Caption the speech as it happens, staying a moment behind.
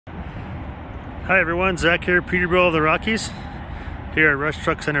Hi everyone, Zach here, Peterbilt of the Rockies, here at Rush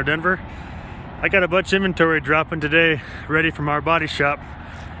Truck Center, Denver. I got a bunch of inventory dropping today, ready from our body shop,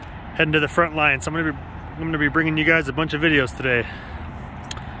 heading to the front line. So I'm gonna be bringing you guys a bunch of videos today.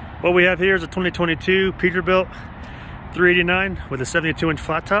 What we have here is a 2022 Peterbilt 389 with a 72-inch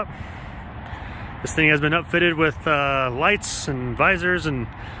flat top. This thing has been upfitted with lights and visors and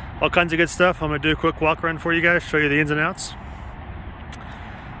all kinds of good stuff. I'm gonna do a quick walk around for you guys, show you the ins and outs.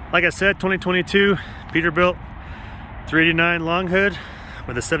 Like I said, 2022 Peterbilt 389 long hood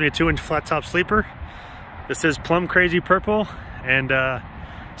with a 72-inch flat top sleeper. This is plum crazy purple and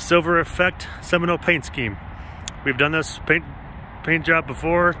silver effect Seminole paint scheme. We've done this paint job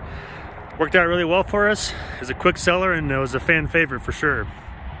before. Worked out really well for us. It's a quick seller and it was a fan favorite for sure.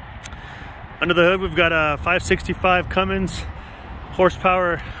 Under the hood we've got a 565 Cummins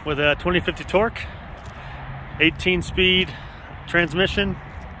horsepower with a 2050 torque, 18-speed transmission.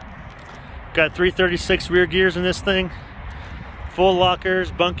 Got 336 rear gears in this thing, full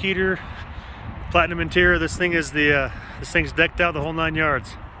lockers, bunk heater, platinum interior. This thing is this thing's decked out the whole 9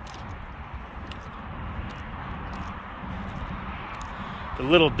 yards. A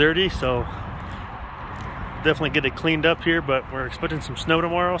little dirty, so definitely get it cleaned up here, but we're expecting some snow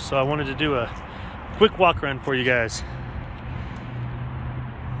tomorrow, so I wanted to do a quick walk around for you guys.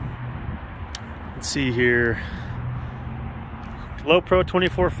 Let's see here. Low Pro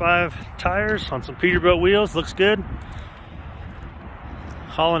 24.5 tires on some Peterbilt wheels, looks good.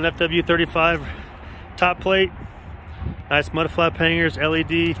 Holland FW35 top plate, nice mud flap hangers,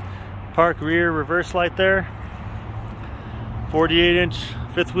 LED park rear reverse light there. 48-inch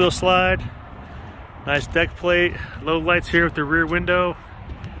fifth wheel slide, nice deck plate, low lights here with the rear window,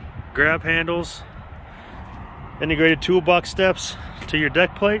 grab handles, integrated toolbox steps to your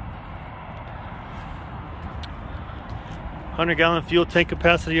deck plate. 100-gallon fuel tank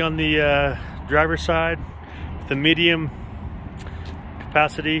capacity on the driver's side, with a medium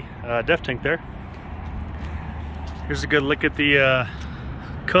capacity def tank there. Here's a good look at the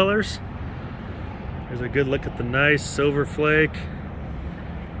colors. Here's a good look at the nice silver flake.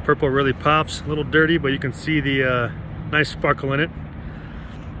 Purple really pops, a little dirty, but you can see the nice sparkle in it.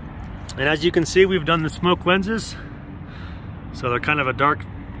 And as you can see, we've done the smoke lenses, so they're kind of a dark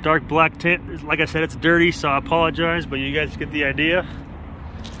black tint. Like I said, it's dirty, so I apologize, but you guys get the idea.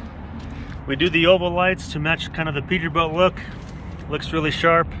 We do the oval lights to match kind of the Peterbilt look. Looks really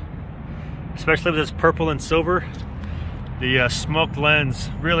sharp, especially with this purple and silver. The smoked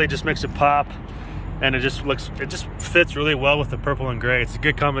lens really just makes it pop, and it just fits really well with the purple and gray. It's a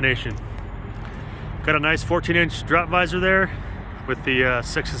good combination. Got a nice 14-inch drop visor there with the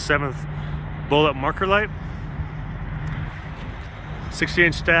 6th and 7th bullet marker light.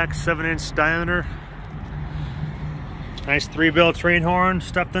 60-inch stack, 7-inch diameter. Nice 3-bell train horn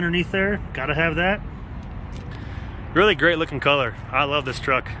stuffed underneath there. Gotta have that. Really great looking color. I love this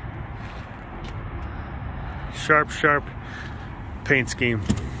truck. Sharp paint scheme.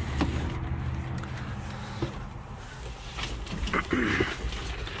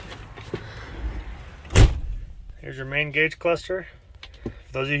 Here's your main gauge cluster.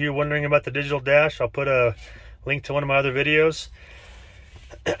 For those of you wondering about the digital dash, I'll put a link to one of my other videos.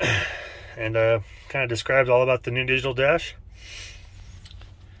 And kind of describes all about the new digital dash.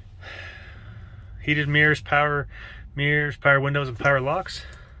 Heated mirrors, power windows, and power locks.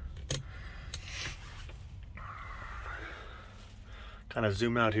 Kind of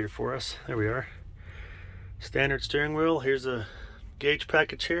zoom out here for us. There we are. Standard steering wheel. Here's a gauge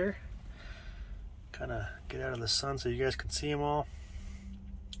package here. Kind of get out of the sun so you guys can see them all.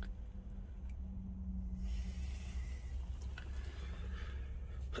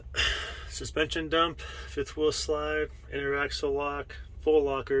 Suspension dump, fifth wheel slide, inner axle lock, full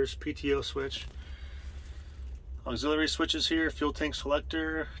lockers, PTO switch, auxiliary switches here, fuel tank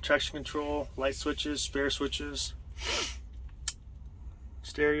selector, traction control, light switches, spare switches,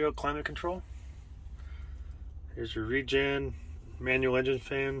 stereo, climate control. Here's your regen, manual engine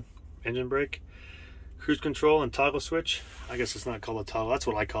fan, engine brake, cruise control, and toggle switch. I guess it's not called a toggle, that's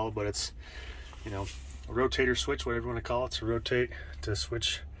what I call it, but it's, you know, a rotator switch, whatever you want to call it, to rotate, to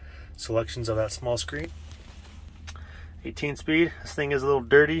switch selections of that small screen. 18 speed. This thing is a little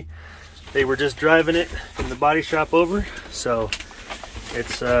dirty. They were just driving it from the body shop over, so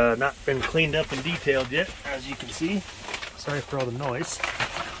it's not been cleaned up and detailed yet, as you can see. Sorry for all the noise.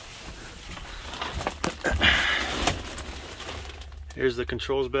 Here's the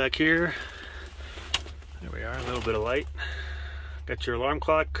controls back here. There we are, a little bit of light. Got your alarm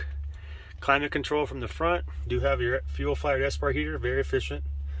clock, climate control from the front. Do have your fuel fired S-bar heater, very efficient.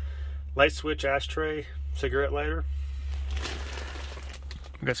 Light switch, ashtray, cigarette lighter.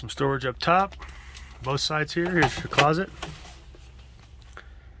 We got some storage up top. both sides here. Here's your closet.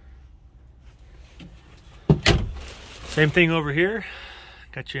 Same thing over here.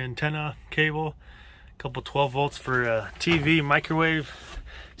 Got your antenna, cable, couple 12 volts for TV, microwave,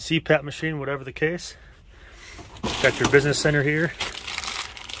 CPAP machine, whatever the case. Got your business center here.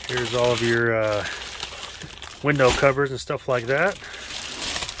 Here's all of your window covers and stuff like that.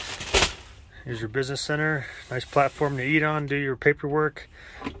 Here's your business center. Nice platform to eat on, do your paperwork,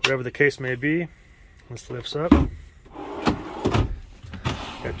 whatever the case may be. This lifts up.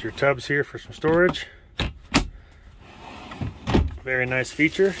 Got your tubs here for some storage. Very nice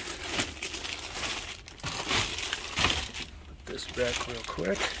feature. Put this back real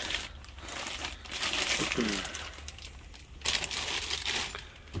quick.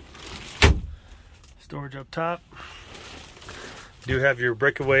 Storage up top. Do have your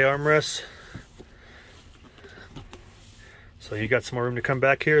breakaway armrests. So you got some more room to come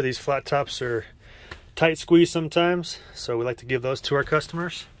back here. These flat tops are tight squeeze sometimes, so we like to give those to our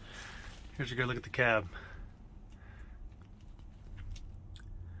customers. Here's a good look at the cab.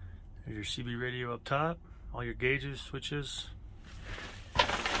 There's your CB radio up top, all your gauges, switches.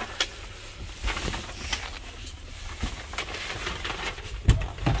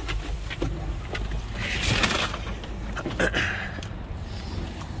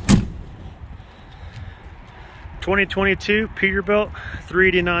 (2022) Peterbilt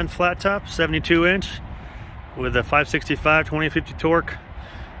 389 flat top, 72 inch with a 565 2050 torque,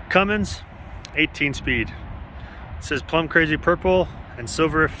 Cummins, 18 speed. It says Plum Crazy Purple and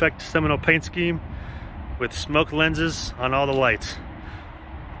Silver Effect Seminole paint scheme with smoke lenses on all the lights.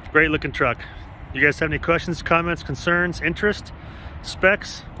 Great looking truck. You guys have any questions, comments, concerns, interest,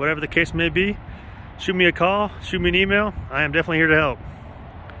 specs, whatever the case may be, shoot me a call, shoot me an email. I am definitely here to help.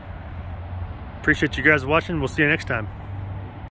 Appreciate you guys watching. We'll see you next time.